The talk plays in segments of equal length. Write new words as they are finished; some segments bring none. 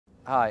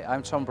Hi,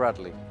 I'm Tom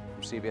Bradley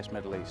from CBS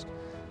Middle East,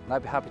 and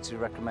I'd be happy to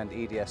recommend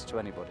EDS to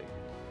anybody.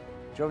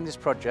 During this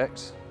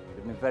project,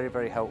 they've been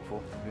very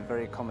helpful, they've been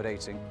very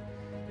accommodating,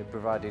 they've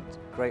provided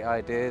great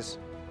ideas,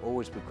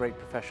 always with great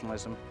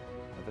professionalism.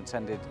 They've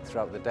attended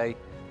throughout the day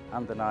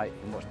and the night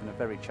in what's been a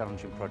very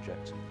challenging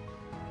project.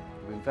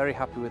 We've been very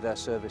happy with their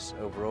service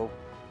overall,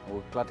 and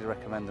we'll gladly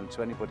recommend them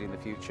to anybody in the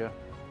future.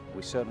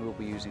 We certainly will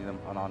be using them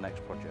on our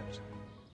next project.